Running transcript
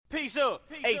Peace up,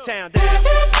 A-Town down.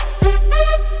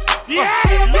 Yeah.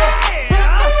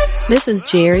 This is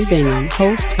Jerry Bingham,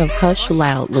 host of Hush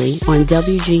Loudly on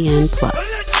WGN+.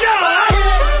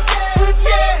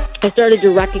 I started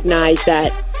to recognize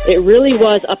that it really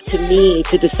was up to me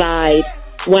to decide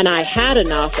when I had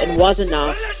enough and was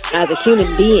enough as a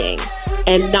human being,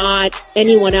 and not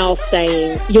anyone else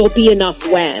saying, you'll be enough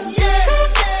when.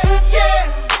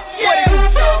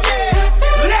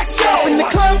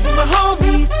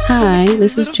 Hi,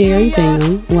 this is Jerry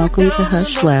Bingham. Welcome to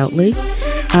Hush Loudly.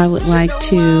 I would like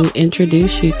to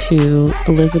introduce you to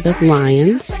Elizabeth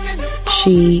Lyons.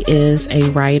 She is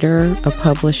a writer, a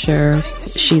publisher.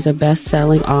 She's a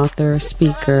best-selling author,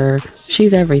 speaker.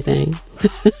 She's everything.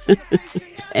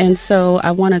 And so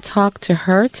I want to talk to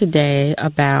her today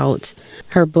about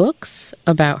her books,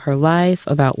 about her life,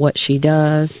 about what she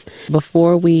does.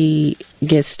 Before we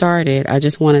get started, I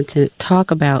just wanted to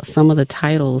talk about some of the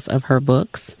titles of her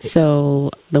books.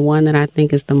 So the one that I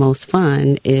think is the most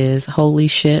fun is Holy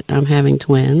Shit, I'm Having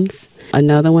Twins.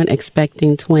 Another one,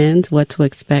 Expecting Twins, What to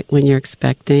Expect When You're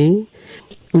Expecting.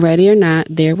 Ready or Not,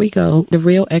 there we go. The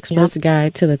Real Expert's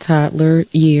Guide to the Toddler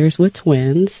Years with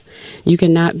Twins. You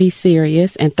Cannot Be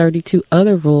Serious, and 32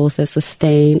 Other Rules That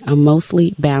Sustain a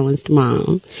Mostly Balanced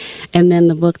Mom. And then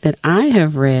the book that I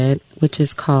have read, which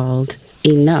is called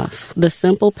Enough, The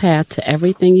Simple Path to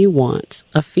Everything You Want,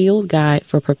 a field guide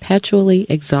for perpetually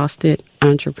exhausted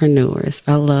entrepreneurs.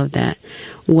 I love that.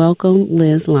 Welcome,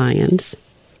 Liz Lyons.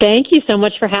 Thank you so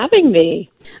much for having me.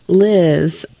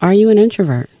 Liz, are you an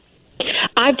introvert?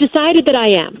 I've decided that I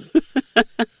am.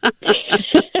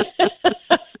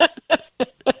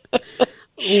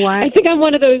 Why? I think I'm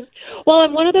one of those. Well,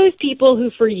 I'm one of those people who,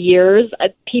 for years,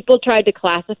 people tried to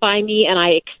classify me, and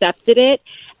I accepted it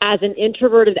as an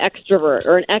introverted extrovert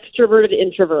or an extroverted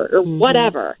introvert or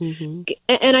whatever. Mm-hmm.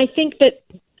 And I think that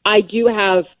I do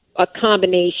have a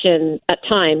combination at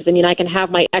times. I mean, I can have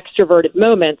my extroverted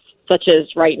moments, such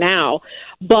as right now,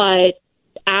 but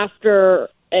after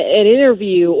an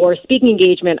interview or speaking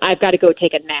engagement, I've got to go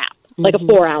take a nap, like a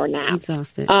 4-hour nap.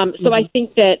 Exhausted. So I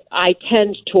think that I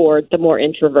tend toward the more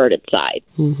introverted side.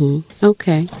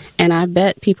 Okay. And I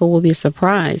bet people will be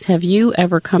surprised. Have you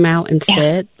ever come out and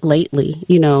said lately,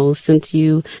 you know, since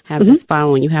you have this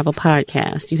following, you have a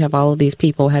podcast, you have all of these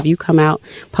people, have you come out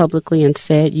publicly and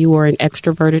said you were an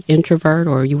extroverted introvert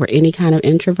or you were any kind of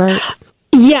introvert?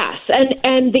 Yes,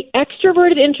 and the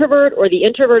extroverted introvert or the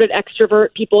introverted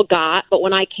extrovert people got, but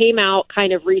when I came out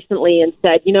kind of recently and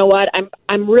said, you know what, I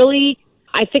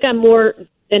think I'm more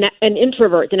an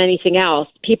introvert than anything else,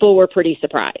 people were pretty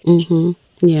surprised.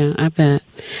 Yeah, I bet.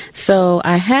 So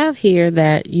I have here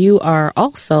that you are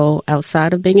also,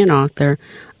 outside of being an author,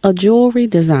 a jewelry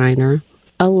designer,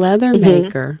 a leather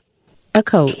maker, a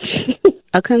coach,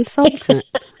 a consultant,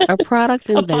 a product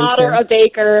inventor, a potter, a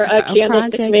baker, a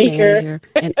candlestick maker, manager,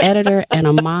 an editor, and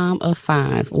a mom of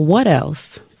 5. What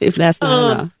else, if that's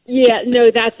not enough? Yeah,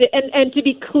 no, that's it. And to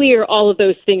be clear, all of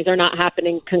those things are not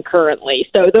happening concurrently.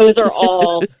 So those are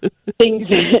all things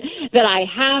that I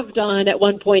have done at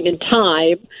one point in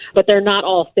time, but they're not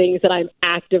all things that I'm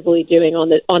actively doing on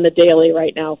the daily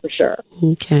right now, for sure.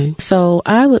 Okay. So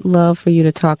I would love for you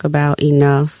to talk about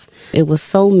Enough. It was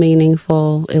so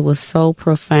meaningful. It was so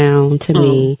profound to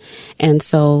me. And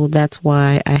so that's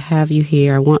why I have you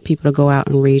here. I want people to go out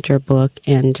and read your book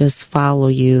and just follow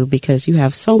you because you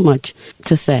have so much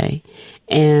to say.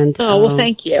 And well,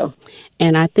 thank you.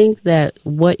 And I think that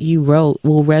what you wrote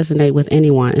will resonate with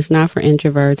anyone. It's not for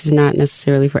introverts. It's not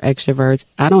necessarily for extroverts.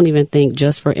 I don't even think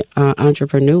just for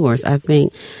entrepreneurs. I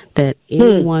think that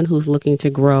anyone who's looking to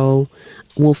grow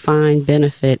will find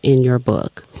benefit in your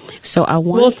book. So I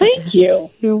wanted Well, thank you.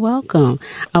 You're welcome.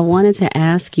 I wanted to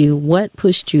ask you, what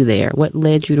pushed you there? What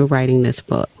led you to writing this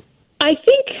book? I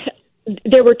think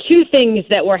there were two things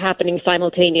that were happening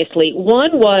simultaneously.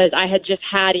 One was I had just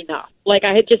had enough. Like,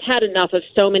 I had just had enough of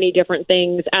so many different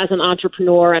things as an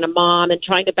entrepreneur and a mom and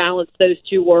trying to balance those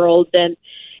two worlds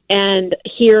and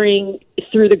hearing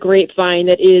through the grapevine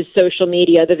that is social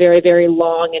media, the very, very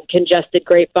long and congested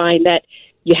grapevine, that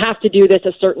you have to do this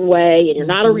a certain way and you're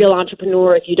not a real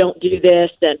entrepreneur if you don't do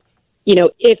this. And, you know,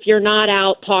 if you're not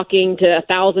out talking to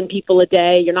 1,000 people a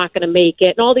day, you're not going to make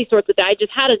it, and all these sorts of things. I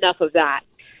just had enough of that.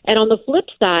 And on the flip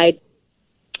side,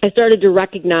 I started to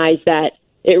recognize that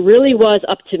it really was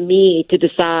up to me to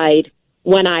decide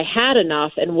when I had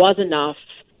enough and was enough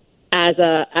as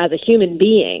a human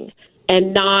being,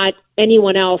 and not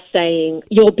anyone else saying,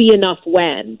 you'll be enough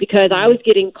when, because I was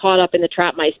getting caught up in the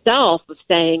trap myself of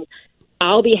saying,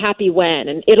 I'll be happy when,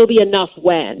 and it'll be enough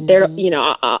when. There, you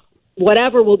know,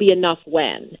 whatever will be enough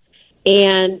when.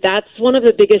 And that's one of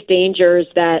the biggest dangers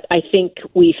that I think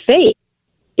we face,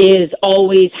 is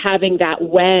always having that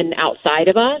when outside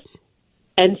of us.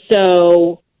 And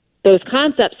so those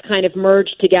concepts kind of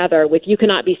merged together with you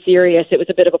cannot be serious. It was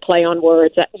a bit of a play on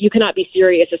words. You cannot be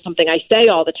serious is something I say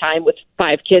all the time with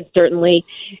 5 kids, certainly.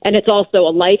 And it's also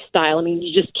a lifestyle. I mean,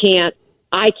 you just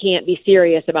I can't be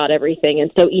serious about everything.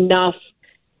 And so enough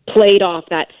played off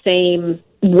that same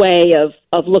way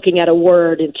of looking at a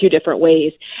word in 2 different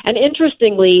ways. And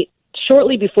interestingly,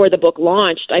 shortly before the book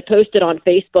launched, I posted on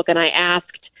Facebook and I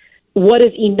asked, what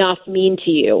does enough mean to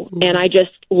you? And I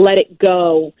just let it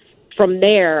go. From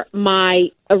there, my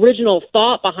original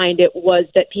thought behind it was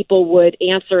that people would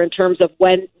answer in terms of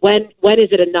when is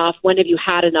it enough? When have you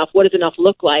had enough? What does enough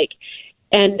look like?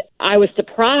 And I was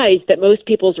surprised that most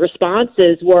people's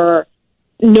responses were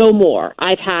no more.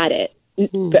 I've had it,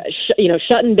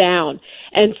 shutting down.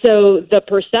 And so the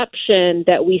perception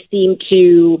that we seem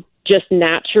to just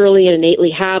naturally and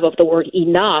innately have of the word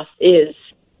enough is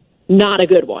not a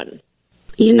good one.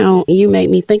 You know, you made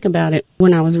me think about it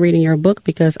when I was reading your book,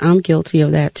 because I'm guilty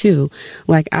of that too.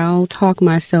 Like, I'll talk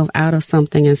myself out of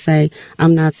something and say,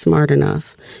 I'm not smart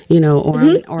enough,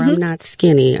 or I'm not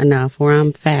skinny enough, or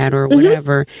I'm fat or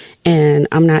whatever, and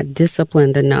I'm not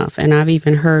disciplined enough. And I've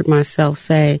even heard myself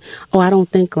say, oh, I don't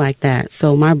think like that,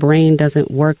 so my brain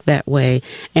doesn't work that way.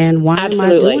 And why am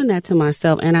I doing that to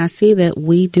myself? And I see that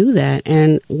we do that,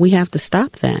 and we have to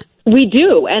stop that. We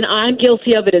do, and I'm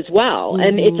guilty of it as well.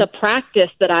 And it's a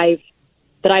practice that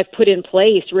I've put in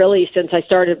place really since I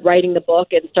started writing the book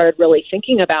and started really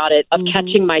thinking about it, of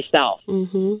catching myself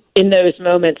in those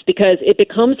moments, because it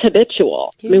becomes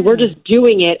habitual. Yeah. I mean, we're just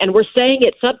doing it, and we're saying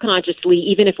it subconsciously,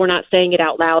 even if we're not saying it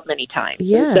out loud many times.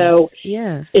 Yes. And so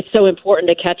it's so important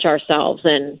to catch ourselves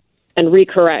and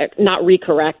not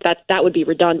recorrect. That would be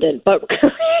redundant, but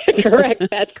correct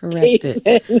that correct statement.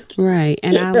 It. Right.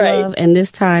 And I love, and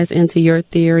this ties into your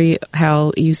theory,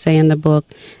 how you say in the book,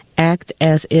 act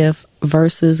as if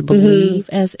versus believe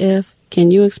as if.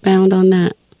 Can you expound on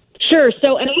that? Sure.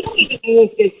 So, and I don't even know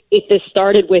if this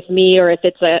started with me or if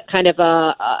it's a kind of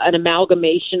an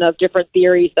amalgamation of different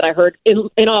theories that I heard.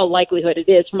 In all likelihood,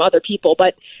 it is from other people.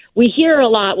 But we hear a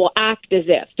lot, well, act as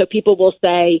if. So people will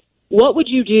say, what would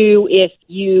you do if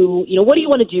what do you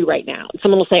want to do right now? And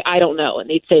someone will say, I don't know. And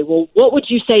they'd say, well, what would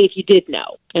you say if you did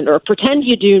know? Or pretend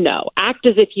you do know. Act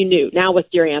as if you knew. Now what's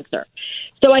your answer?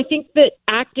 So I think that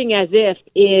acting as if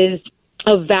is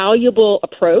a valuable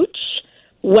approach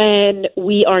when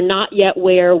we are not yet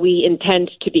where we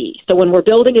intend to be. So when we're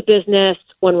building a business,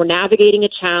 when we're navigating a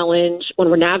challenge, when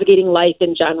we're navigating life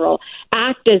in general,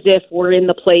 act as if we're in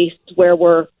the place where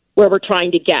we're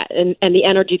trying to get and the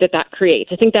energy that creates.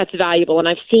 I think that's valuable, and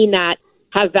I've seen that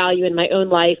have value in my own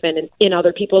life and in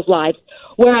other people's lives.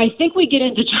 Where I think we get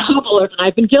into trouble, and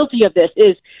I've been guilty of this,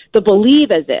 is the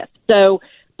believe as if. So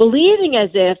believing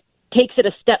as if takes it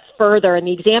a step further, and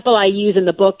the example I use in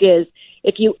the book is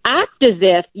if you act as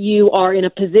if you are in a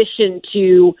position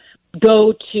to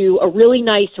go to a really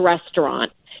nice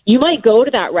restaurant, you might go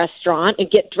to that restaurant and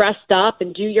get dressed up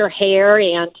and do your hair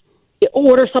and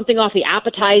order something off the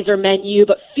appetizer menu,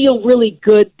 but feel really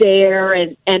good there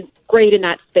and great in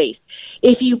that space.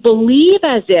 If you believe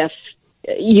as if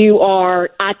you are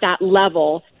at that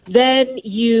level, then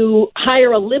you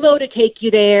hire a limo to take you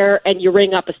there, and you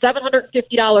ring up a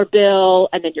 $750 bill,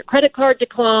 and then your credit card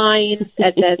declines,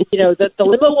 and then the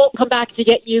limo won't come back to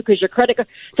get you because your credit card.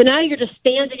 So now you're just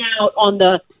standing out on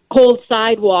the cold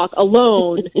sidewalk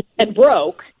alone and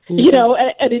broke. And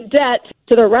in debt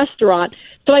to the restaurant.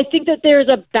 So I think that there's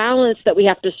a balance that we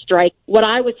have to strike. What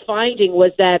I was finding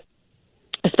was that,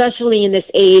 especially in this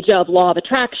age of law of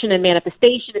attraction and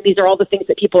manifestation, and these are all the things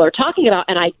that people are talking about,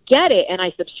 and I get it and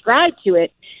I subscribe to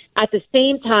it, at the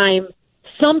same time,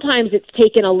 sometimes it's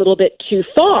taken a little bit too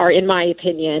far, in my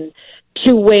opinion,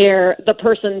 to where the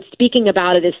person speaking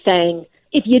about it is saying,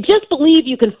 if you just believe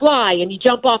you can fly and you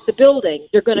jump off the building,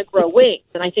 you're going to grow wings.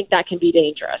 And I think that can be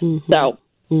dangerous. So.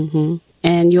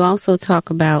 And you also talk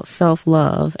about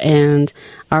self-love and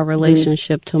our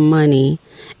relationship to money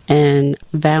and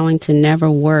vowing to never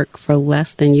work for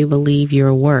less than you believe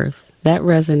you're worth. That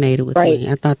resonated with me.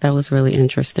 I thought that was really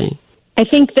interesting. I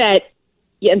think that,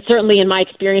 and certainly in my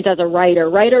experience as a writer,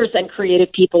 writers and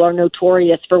creative people are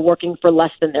notorious for working for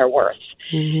less than their worth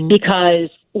because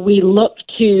we look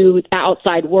to the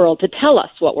outside world to tell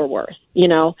us what we're worth,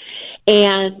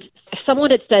 And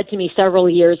someone had said to me several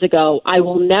years ago, I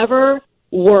will never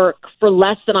work for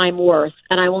less than I'm worth,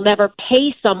 and I will never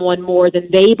pay someone more than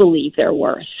they believe they're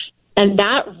worth. And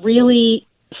that really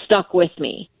stuck with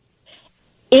me.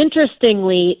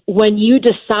 interestingly, when you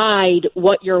decide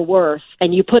what you're worth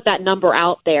and you put that number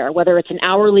out there, whether it's an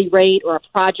hourly rate or a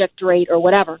project rate or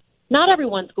whatever, not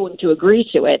everyone's going to agree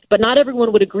to it, but not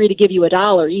everyone would agree to give you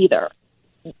 $1 either.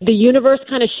 The universe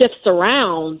kind of shifts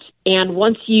around, and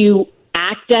once you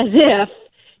act as if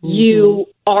you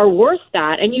are worth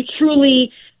that, and you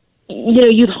truly,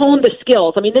 you've honed the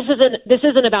skills. I mean, this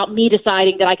isn't about me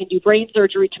deciding that I can do brain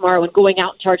surgery tomorrow and going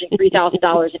out and charging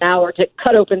 $3,000 an hour to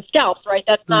cut open scalps, right?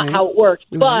 That's not how it works.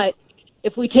 But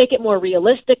if we take it more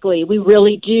realistically, we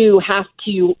really do have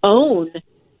to own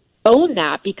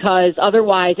that, because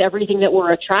otherwise everything that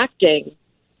we're attracting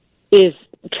is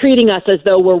treating us as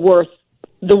though we're worth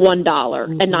the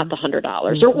 $1 and not the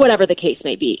 $100 or whatever the case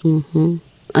may be.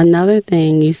 Another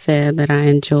thing you said that I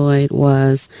enjoyed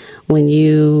was when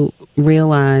you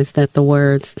realized that the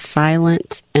words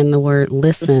silent and the word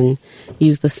listen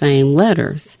use the same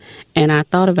letters. And I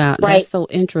thought about that's so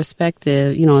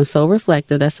introspective, and so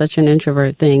reflective. That's such an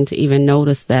introvert thing to even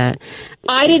notice that.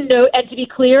 I didn't know, and to be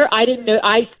clear, I didn't know.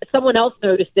 Someone else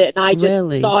noticed it, and I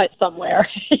just saw it somewhere.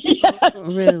 Yes.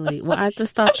 Really? Well, I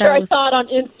just thought I saw it on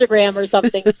Instagram or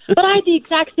something. But I had the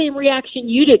exact same reaction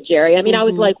you did, Jerry. I mean, I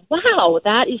was like, wow,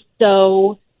 that's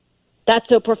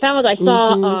so profound. I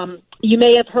saw, you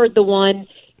may have heard the one,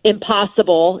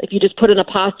 impossible. If you just put an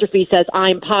apostrophe, says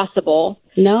I'm possible.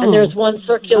 No. And there's one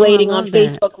circulating on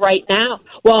Facebook right now.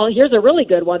 Well, here's a really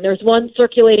good one. There's one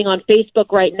circulating on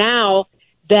Facebook right now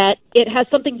that it has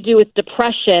something to do with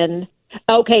depression.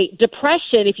 Okay,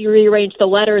 depression, if you rearrange the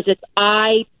letters, it's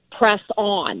I press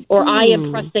on, or I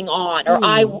am pressing on,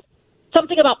 or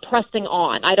something about pressing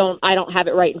on. I don't have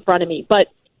it right in front of me, but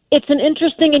it's an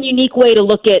interesting and unique way to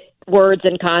look at words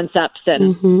and concepts.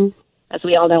 And as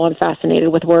we all know, I'm fascinated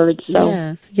with words.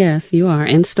 So. Yes, you are.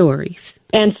 And stories.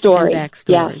 And stories. And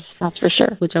backstories. Yes, that's for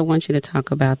sure. Which I want you to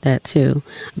talk about that too.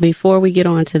 Before we get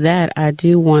on to that, I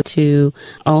do want to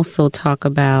also talk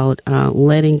about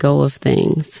letting go of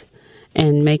things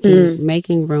and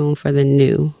making room for the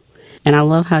new. And I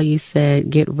love how you said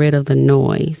get rid of the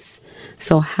noise.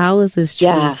 So how is this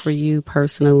true for you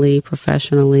personally,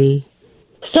 professionally?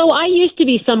 So I used to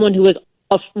be someone who was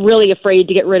really afraid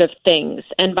to get rid of things.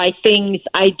 And by things,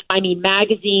 I mean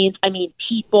magazines, I mean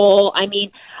people. I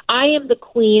mean, I am the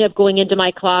queen of going into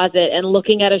my closet and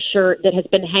looking at a shirt that has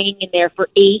been hanging in there for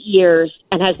 8 years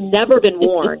and has never been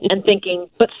worn and thinking,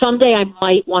 but someday I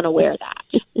might want to wear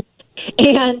that.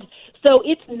 And so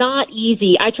it's not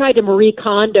easy. I tried to Marie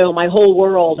Kondo my whole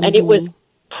world, and it was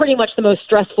pretty much the most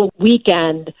stressful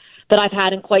weekend that I've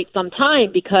had in quite some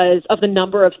time because of the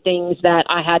number of things that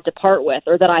I had to part with,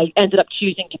 or that I ended up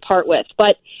choosing to part with.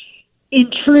 But in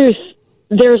truth,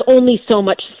 there's only so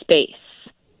much space.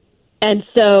 And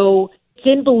so it's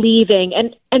in believing,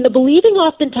 and the believing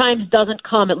oftentimes doesn't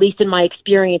come, at least in my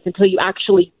experience, until you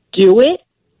actually do it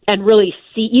and really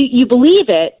see. You believe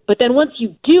it, but then once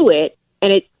you do it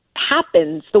and it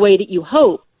happens the way that you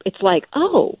hope, it's like,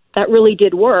 oh, that really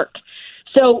did work.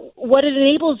 So what it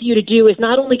enables you to do is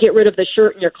not only get rid of the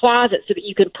shirt in your closet so that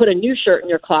you can put a new shirt in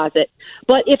your closet,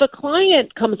 but if a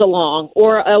client comes along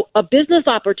or a business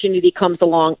opportunity comes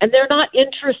along and they're not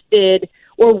interested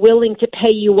or willing to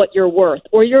pay you what you're worth,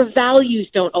 or your values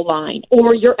don't align,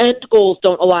 or your end goals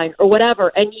don't align, or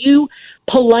whatever, and you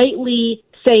politely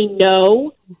say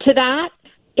no to that,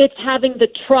 it's having the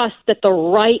trust that the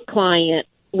right client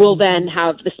will then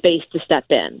have the space to step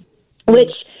in,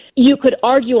 which you could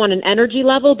argue on an energy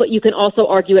level, but you can also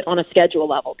argue it on a schedule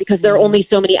level, because there are only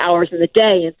so many hours in the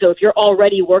day. And so if you're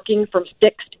already working from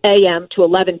 6 a.m. to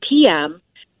 11 p.m.,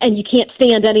 and you can't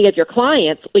stand any of your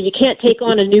clients, well, you can't take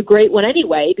on a new great one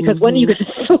anyway, because when are you going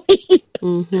to sleep,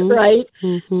 right?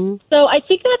 So I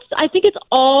think it's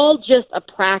all just a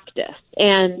practice,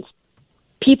 and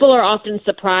people are often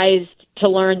surprised to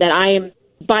learn that I am,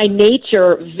 by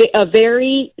nature, a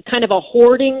very kind of a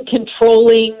hoarding,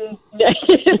 controlling,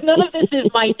 none of this is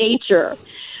my nature.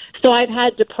 So I've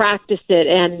had to practice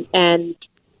it and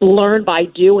learn by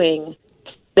doing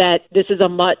that this is a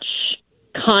much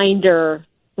kinder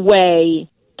way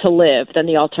to live than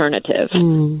the alternative.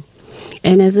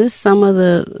 And is this some of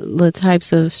the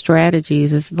types of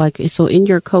strategies? It's like, so in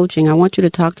your coaching, I want you to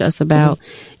talk to us about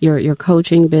your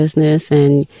coaching business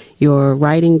and your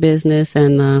writing business.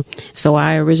 And so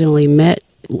I originally met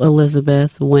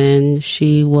Elizabeth when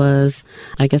she was,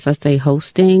 I guess I say,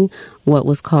 hosting what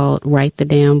was called Write the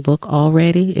Damn Book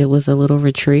Already. It was a little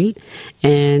retreat,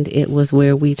 and it was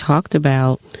where we talked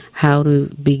about how to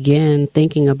begin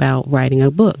thinking about writing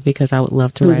a book, because I would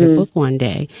love to write a book one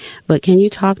day. But can you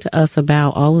talk to us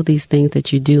about all of these things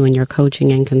that you do in your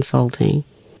coaching and consulting?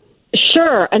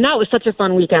 Sure, and that was such a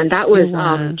fun weekend. That was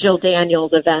Jill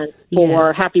Daniels' event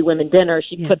for Happy Women Dinner.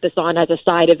 She put this on as a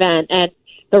side event, and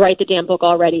the Write the Damn Book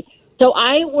already. So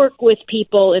I work with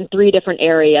people in 3 different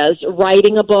areas: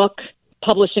 writing a book,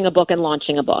 publishing a book, and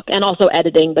launching a book, and also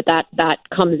editing, but that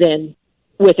comes in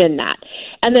within that.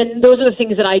 And then those are the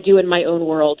things that I do in my own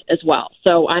world as well.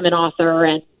 So I'm an author,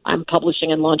 and I'm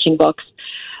publishing and launching books.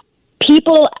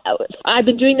 I've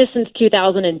been doing this since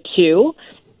 2002.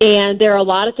 And there are a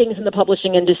lot of things in the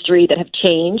publishing industry that have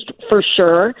changed, for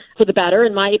sure, for the better,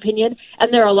 in my opinion.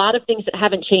 And there are a lot of things that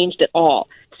haven't changed at all.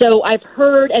 So I've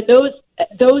heard, and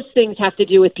those things have to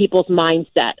do with people's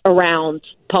mindset around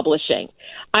publishing.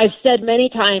 I've said many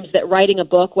times that writing a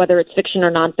book, whether it's fiction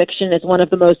or nonfiction, is one of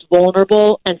the most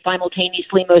vulnerable and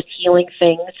simultaneously most healing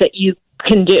things that you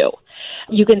can do.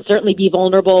 You can certainly be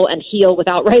vulnerable and heal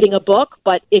without writing a book,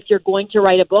 but if you're going to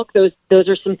write a book, those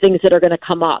are some things that are going to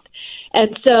come up.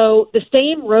 And so the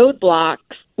same roadblocks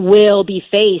will be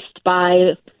faced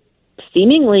by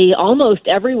seemingly almost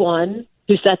everyone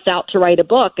who sets out to write a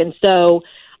book. And so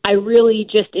I really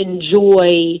just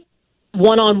enjoy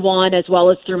one-on-one, as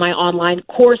well as through my online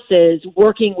courses,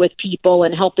 working with people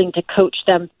and helping to coach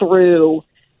them through,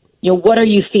 what are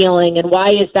you feeling, and why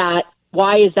is that,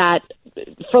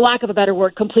 for lack of a better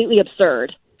word, completely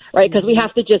absurd, right? Because we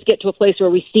have to just get to a place where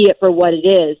we see it for what it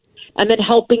is, and then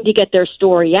helping to get their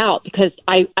story out, because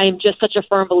I'm just such a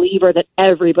firm believer that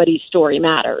everybody's story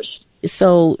matters.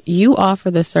 So you offer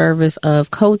the service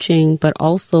of coaching, but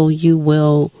also you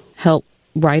will help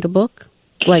write a book?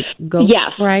 Like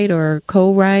ghostwrite or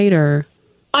co-write, or?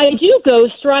 I do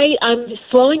ghostwrite. I'm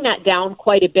slowing that down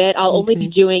quite a bit. I'll only be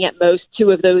doing at most 2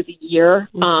 of those a year,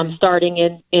 starting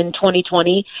in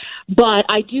 2020. But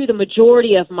I do, the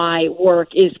majority of my work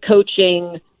is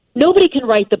coaching. Nobody can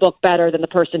write the book better than the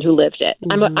person who lived it.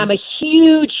 I'm a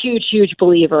huge, huge, huge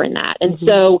believer in that. And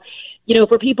so,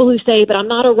 for people who say, but I'm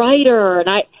not a writer, and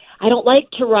I don't like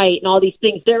to write and all these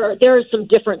things, there are some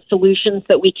different solutions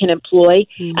that we can employ.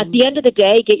 At the end of the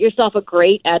day, get yourself a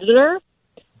great editor,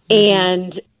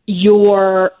 and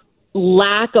your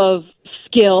lack of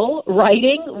skill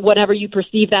writing, whatever you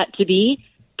perceive that to be,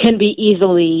 can be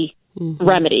easily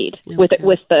remedied with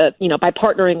by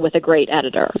partnering with a great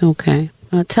editor. Okay.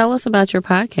 Tell us about your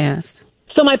podcast.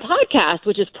 So my podcast,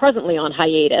 which is presently on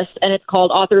hiatus, and it's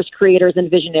called Authors, Creators,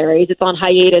 and Visionaries, it's on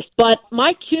hiatus. But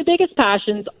my 2 biggest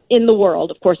passions in the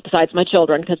world, of course, besides my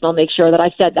children, because I'll make sure that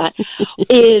I said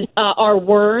that, are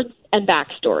words and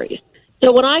backstories.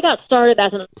 So when I got started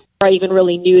as an author, I even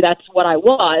really knew that's what I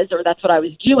was, or that's what I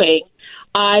was doing.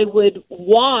 I would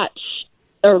watch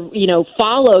or,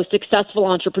 follow successful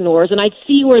entrepreneurs, and I'd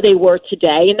see where they were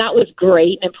today, and that was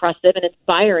great and impressive and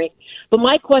inspiring. But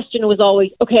my question was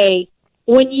always, okay,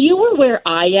 when you were where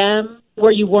I am,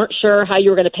 where you weren't sure how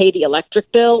you were going to pay the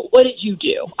electric bill, what did you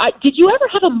do? Did you ever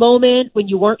have a moment when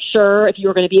you weren't sure if you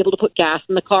were going to be able to put gas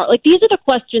in the car? Like, these are the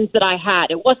questions that I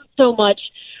had. It wasn't so much,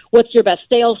 what's your best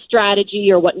sales strategy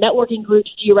or what networking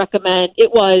groups do you recommend?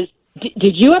 It was,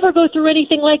 did you ever go through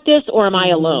anything like this, or am I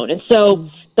alone? And so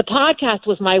the podcast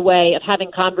was my way of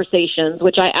having conversations,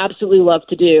 which I absolutely love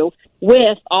to do,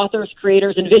 with authors,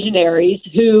 creators, and visionaries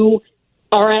who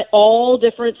are at all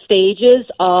different stages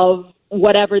of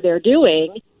whatever they're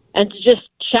doing, and to just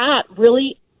chat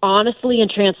really honestly and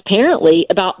transparently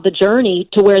about the journey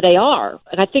to where they are.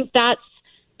 And I think that's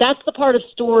the part of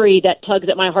story that tugs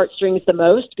at my heartstrings the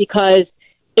most, because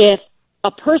if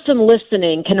a person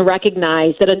listening can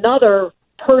recognize that another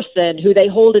person who they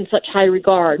hold in such high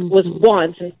regard was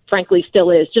once, and frankly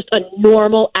still is, just a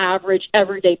normal, average,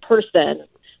 everyday person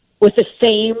with the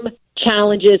same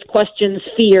challenges, questions,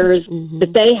 fears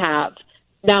that they have,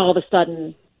 now all of a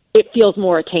sudden it feels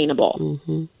more attainable.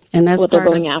 And that's what they're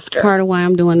going after. Part of why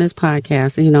I'm doing this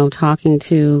podcast, talking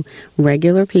to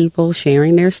regular people,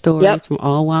 sharing their stories from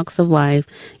all walks of life,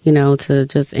 to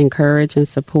just encourage and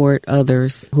support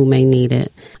others who may need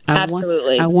it.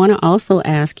 Absolutely. I want to also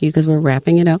ask you, because we're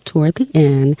wrapping it up toward the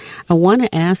end, I want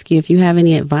to ask you if you have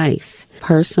any advice,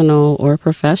 personal or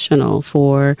professional,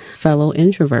 for fellow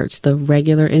introverts, the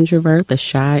regular introvert, the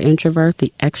shy introvert,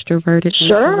 the extroverted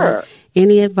introvert.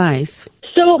 Any advice?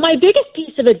 So my biggest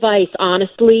piece of advice,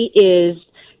 honestly, is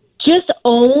just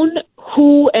own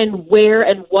who and where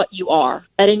and what you are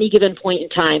at any given point in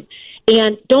time.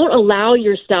 And don't allow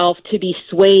yourself to be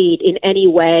swayed in any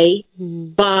way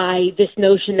by this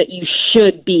notion that you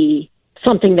should be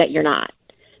something that you're not.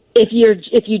 If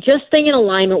you just stay in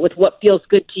alignment with what feels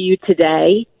good to you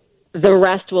today, the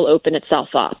rest will open itself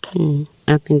up.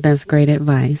 I think that's great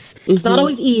advice. It's not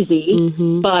always easy,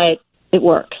 but it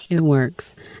works. It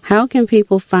works. How can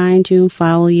people find you,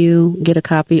 follow you, get a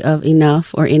copy of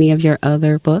Enough or any of your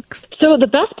other books? So the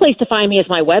best place to find me is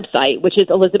my website, which is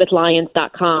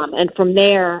elizabethlyons.com. And from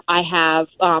there, I have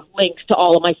links to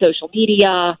all of my social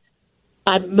media.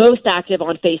 I'm most active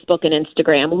on Facebook and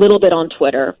Instagram, a little bit on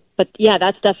Twitter. But, yeah,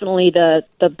 that's definitely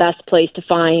the best place to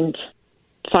find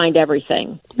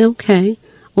everything. Okay.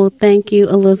 Well, thank you,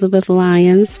 Elizabeth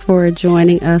Lyons, for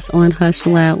joining us on Hush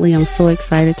Loudly. I'm so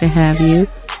excited to have you.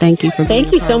 Thank you for being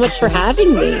Thank you so much for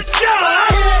having me.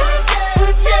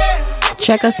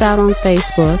 Check us out on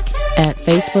Facebook at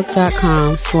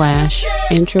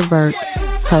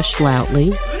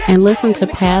facebook.com/introvertshushloudly and listen to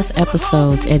past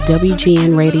episodes at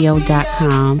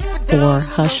wgnradio.com or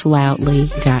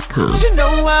hushloudly.com. You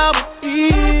know how it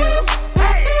feels. I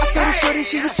saw the shorty,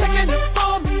 she was checking